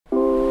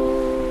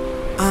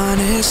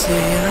Honestly,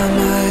 I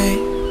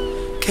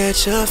might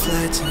catch a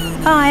flight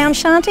tonight. Hi, I'm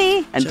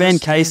Shanti. And Ben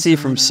Casey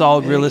from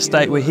Sold Real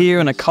Estate. We're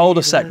here in a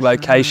cul-de-sac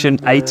location,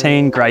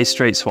 18 Grey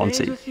Street,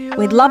 Swansea.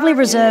 With lovely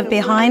reserve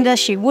behind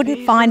us, you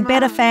wouldn't find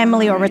better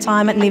family or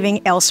retirement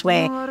living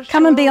elsewhere.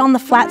 Come and be on the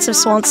flats of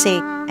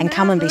Swansea and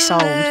come and be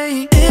sold.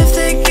 If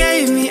they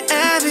gave me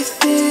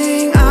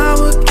everything, I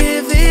would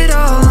give it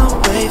all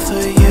away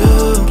for you.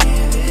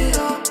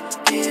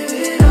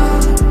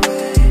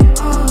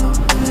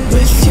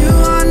 With you,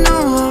 I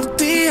know I'll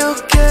be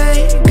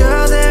okay.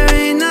 Girl, there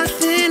ain't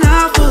nothing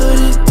I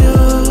wouldn't do.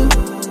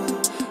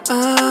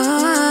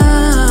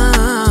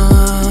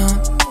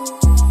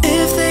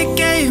 If they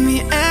gave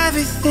me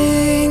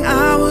everything,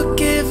 I would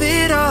give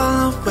it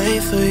all away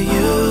for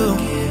you.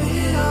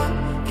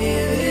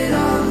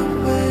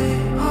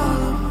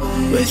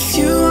 With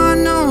you, I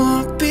know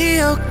I'll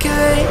be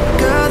okay.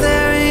 Girl,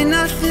 there ain't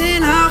nothing